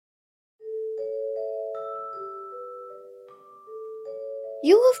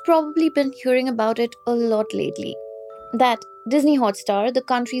You have probably been hearing about it a lot lately. That Disney Hotstar, the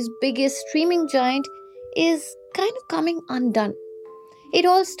country's biggest streaming giant, is kind of coming undone. It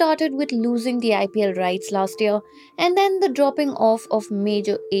all started with losing the IPL rights last year and then the dropping off of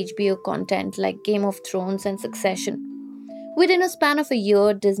major HBO content like Game of Thrones and Succession. Within a span of a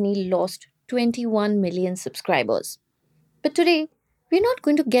year, Disney lost 21 million subscribers. But today, we're not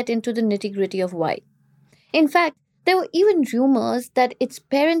going to get into the nitty gritty of why. In fact, there were even rumors that its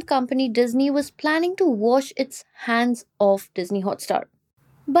parent company Disney was planning to wash its hands off Disney Hotstar.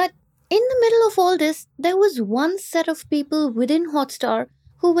 But in the middle of all this, there was one set of people within Hotstar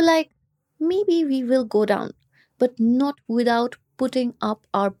who were like, maybe we will go down, but not without putting up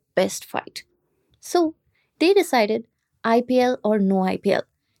our best fight. So they decided IPL or no IPL.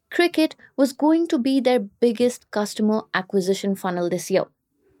 Cricket was going to be their biggest customer acquisition funnel this year.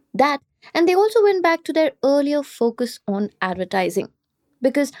 That, and they also went back to their earlier focus on advertising.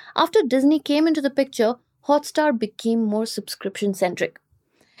 Because after Disney came into the picture, Hotstar became more subscription centric.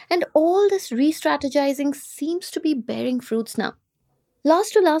 And all this re strategizing seems to be bearing fruits now.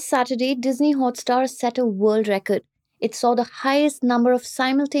 Last to last Saturday, Disney Hotstar set a world record. It saw the highest number of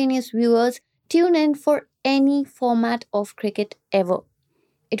simultaneous viewers tune in for any format of cricket ever.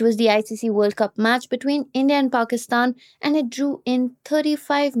 It was the ICC World Cup match between India and Pakistan, and it drew in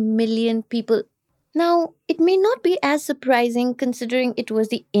 35 million people. Now, it may not be as surprising considering it was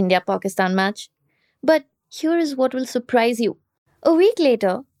the India Pakistan match, but here is what will surprise you. A week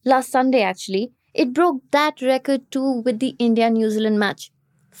later, last Sunday actually, it broke that record too with the India New Zealand match.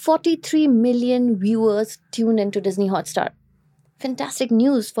 43 million viewers tuned into Disney Hotstar. Fantastic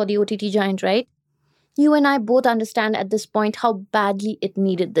news for the OTT giant, right? You and I both understand at this point how badly it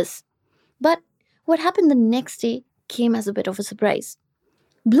needed this. But what happened the next day came as a bit of a surprise.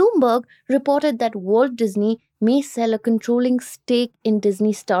 Bloomberg reported that Walt Disney may sell a controlling stake in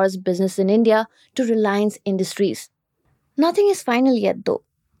Disney Star's business in India to Reliance Industries. Nothing is final yet though,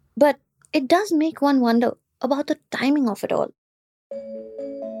 but it does make one wonder about the timing of it all.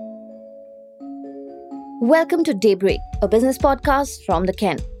 Welcome to Daybreak, a business podcast from the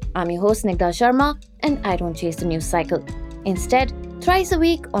Ken. I'm your host Nigda Sharma, and I don't chase the news cycle. Instead, thrice a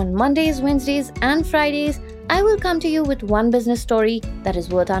week on Mondays, Wednesdays, and Fridays, I will come to you with one business story that is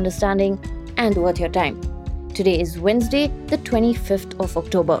worth understanding and worth your time. Today is Wednesday, the 25th of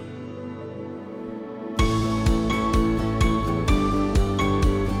October.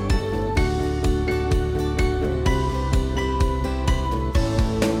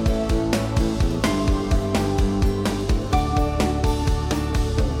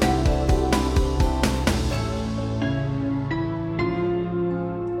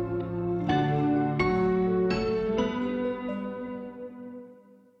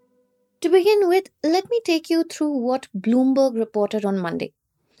 To begin with, let me take you through what Bloomberg reported on Monday.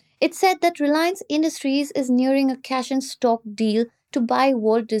 It said that Reliance Industries is nearing a cash and stock deal to buy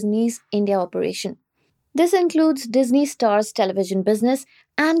Walt Disney's India operation. This includes Disney Star's television business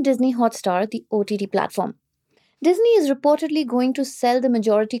and Disney Hotstar, the OTT platform. Disney is reportedly going to sell the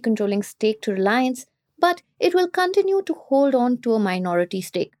majority controlling stake to Reliance, but it will continue to hold on to a minority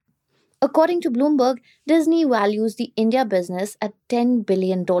stake. According to Bloomberg, Disney values the India business at $10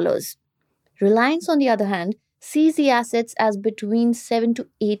 billion. Reliance, on the other hand, sees the assets as between $7 to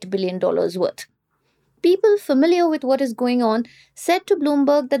 $8 billion worth. People familiar with what is going on said to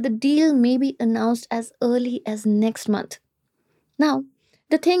Bloomberg that the deal may be announced as early as next month. Now,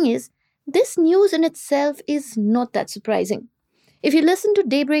 the thing is, this news in itself is not that surprising. If you listen to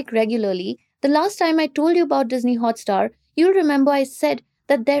Daybreak regularly, the last time I told you about Disney Hotstar, you'll remember I said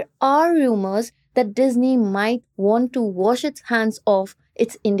that there are rumors that Disney might want to wash its hands off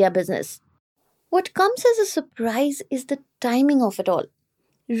its India business. What comes as a surprise is the timing of it all.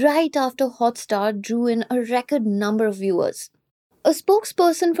 Right after Hotstar drew in a record number of viewers. A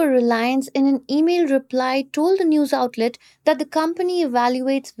spokesperson for Reliance in an email reply told the news outlet that the company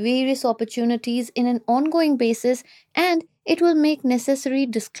evaluates various opportunities in an ongoing basis and it will make necessary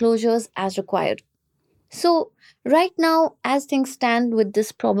disclosures as required. So, right now, as things stand with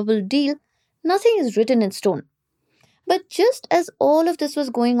this probable deal, nothing is written in stone. But just as all of this was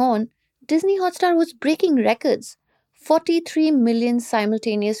going on, Disney Hotstar was breaking records. 43 million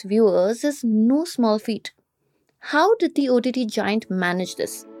simultaneous viewers is no small feat. How did the OTT giant manage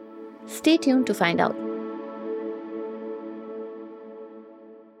this? Stay tuned to find out.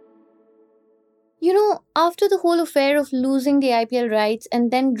 After the whole affair of losing the IPL rights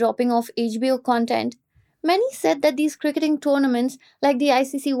and then dropping off HBO content, many said that these cricketing tournaments like the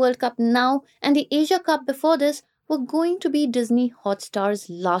ICC World Cup now and the Asia Cup before this were going to be Disney Hotstar's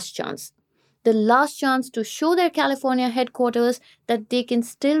last chance. the last chance to show their California headquarters that they can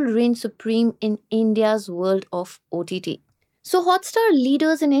still reign supreme in India's world of OTT. So, Hotstar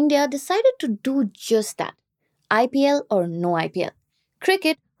leaders in India decided to do just that. IPL or no IPL.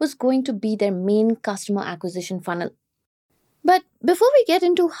 Cricket was going to be their main customer acquisition funnel. But before we get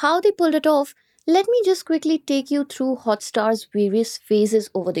into how they pulled it off, let me just quickly take you through Hotstar's various phases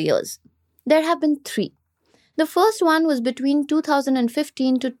over the years. There have been three. The first one was between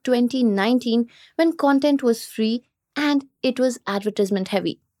 2015 to 2019 when content was free and it was advertisement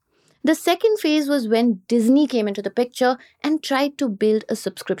heavy. The second phase was when Disney came into the picture and tried to build a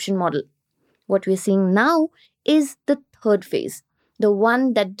subscription model. What we're seeing now is the third phase, the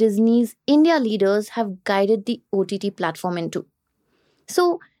one that Disney's India leaders have guided the OTT platform into.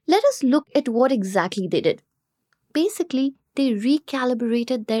 So let us look at what exactly they did. Basically, they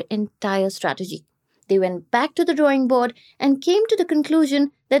recalibrated their entire strategy. They went back to the drawing board and came to the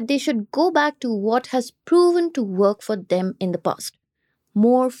conclusion that they should go back to what has proven to work for them in the past: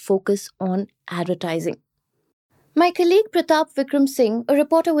 more focus on advertising. My colleague Pratap Vikram Singh, a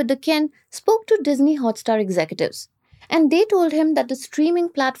reporter with the Ken, spoke to Disney Hotstar executives. And they told him that the streaming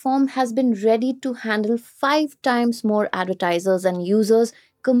platform has been ready to handle 5 times more advertisers and users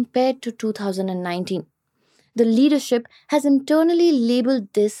compared to 2019. The leadership has internally labeled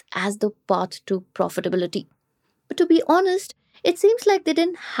this as the path to profitability. But to be honest, it seems like they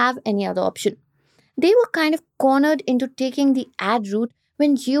didn't have any other option. They were kind of cornered into taking the ad route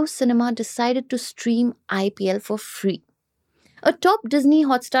when Jio Cinema decided to stream IPL for free. A top Disney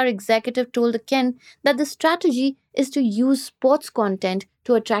Hotstar executive told the Ken that the strategy is to use sports content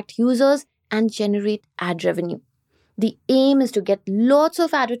to attract users and generate ad revenue. The aim is to get lots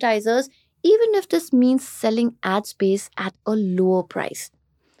of advertisers, even if this means selling ad space at a lower price.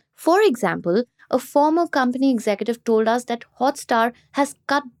 For example, a former company executive told us that Hotstar has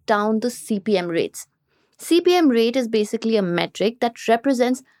cut down the CPM rates. CPM rate is basically a metric that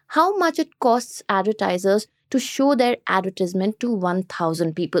represents how much it costs advertisers to show their advertisement to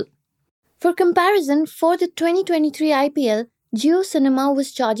 1,000 people. For comparison, for the 2023 IPL, Jio Cinema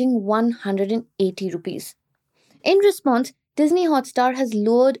was charging 180 rupees. In response, Disney Hotstar has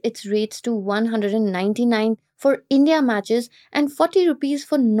lowered its rates to 199 for India matches and 40 rupees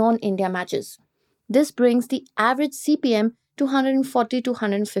for non-India matches. This brings the average CPM to 140 to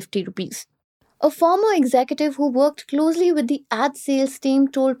 150 rupees. A former executive who worked closely with the ad sales team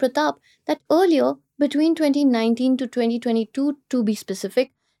told Pratap that earlier, between 2019 to 2022 to be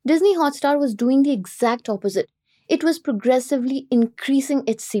specific, Disney Hotstar was doing the exact opposite. It was progressively increasing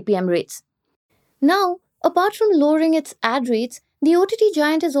its CPM rates. Now, apart from lowering its ad rates, the OTT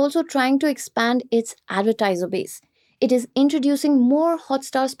giant is also trying to expand its advertiser base. It is introducing more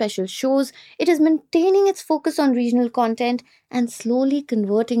Hotstar special shows, it is maintaining its focus on regional content, and slowly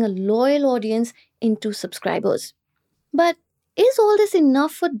converting a loyal audience into subscribers. But is all this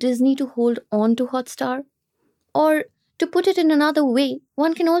enough for Disney to hold on to Hotstar? Or, to put it in another way,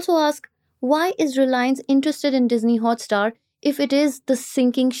 one can also ask, why is Reliance interested in Disney Hotstar if it is the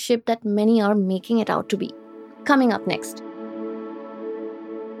sinking ship that many are making it out to be? Coming up next.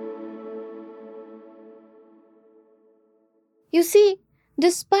 You see,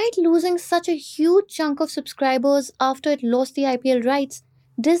 despite losing such a huge chunk of subscribers after it lost the IPL rights,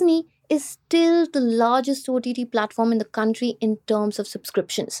 Disney is still the largest OTT platform in the country in terms of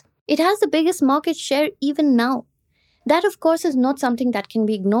subscriptions. It has the biggest market share even now. That, of course, is not something that can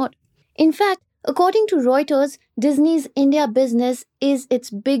be ignored. In fact, according to Reuters, Disney's India business is its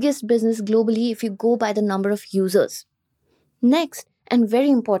biggest business globally if you go by the number of users. Next, and very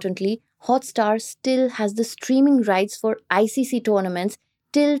importantly, Hotstar still has the streaming rights for ICC tournaments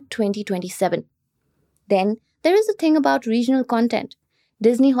till 2027. Then, there is the thing about regional content.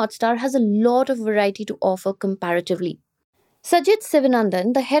 Disney Hotstar has a lot of variety to offer comparatively. Sajid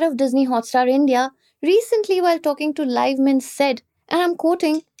Sivanandan, the head of Disney Hotstar India, recently while talking to Live Mint said, and I'm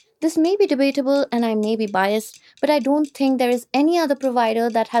quoting, "This may be debatable and I may be biased, but I don't think there is any other provider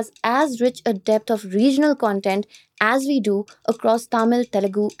that has as rich a depth of regional content as we do across Tamil,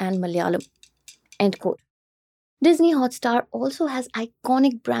 Telugu, and Malayalam." End quote. Disney Hotstar also has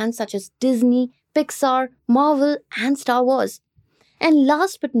iconic brands such as Disney, Pixar, Marvel, and Star Wars. And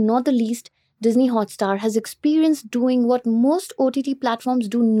last but not the least, Disney Hotstar has experience doing what most OTT platforms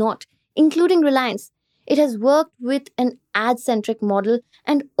do not, including Reliance. It has worked with an ad-centric model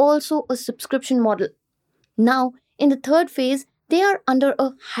and also a subscription model. Now, in the third phase, they are under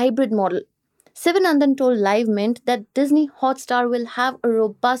a hybrid model. Sivanandan told Live Mint that Disney Hotstar will have a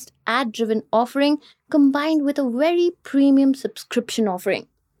robust ad-driven offering combined with a very premium subscription offering.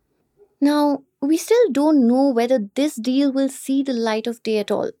 Now, we still don't know whether this deal will see the light of day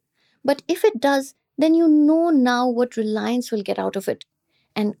at all. But if it does, then you know now what Reliance will get out of it.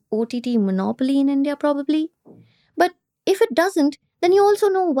 An OTT monopoly in India, probably. But if it doesn't, then you also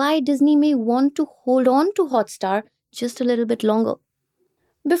know why Disney may want to hold on to Hotstar just a little bit longer.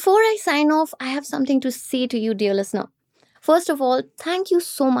 Before I sign off, I have something to say to you, dear listener. First of all, thank you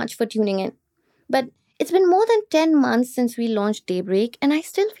so much for tuning in. But it's been more than 10 months since we launched Daybreak, and I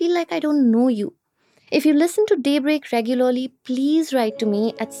still feel like I don't know you. If you listen to Daybreak regularly, please write to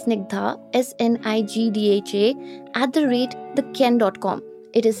me at snigdha, snigdha, @theken.com.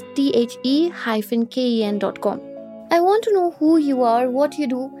 It is the-ken.com. I want to know who you are, what you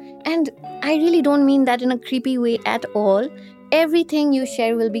do, and I really don't mean that in a creepy way at all. Everything you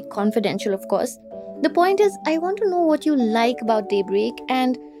share will be confidential, of course. The point is, I want to know what you like about Daybreak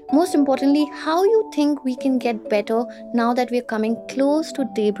and, most importantly, how you think we can get better now that we're coming close to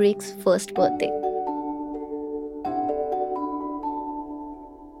Daybreak's first birthday.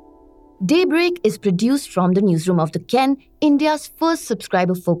 Daybreak is produced from the newsroom of The Ken, India's first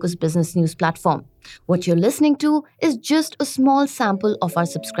subscriber-focused business news platform. What you're listening to is just a small sample of our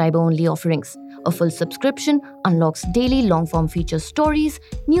subscriber-only offerings. A full subscription unlocks daily long-form feature stories,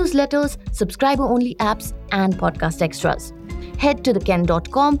 newsletters, subscriber-only apps, and podcast extras. Head to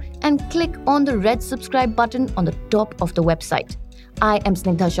theken.com and click on the red subscribe button on the top of the website. I am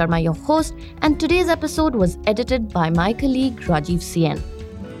Snigdha Sharma, your host, and today's episode was edited by my colleague Rajiv CN.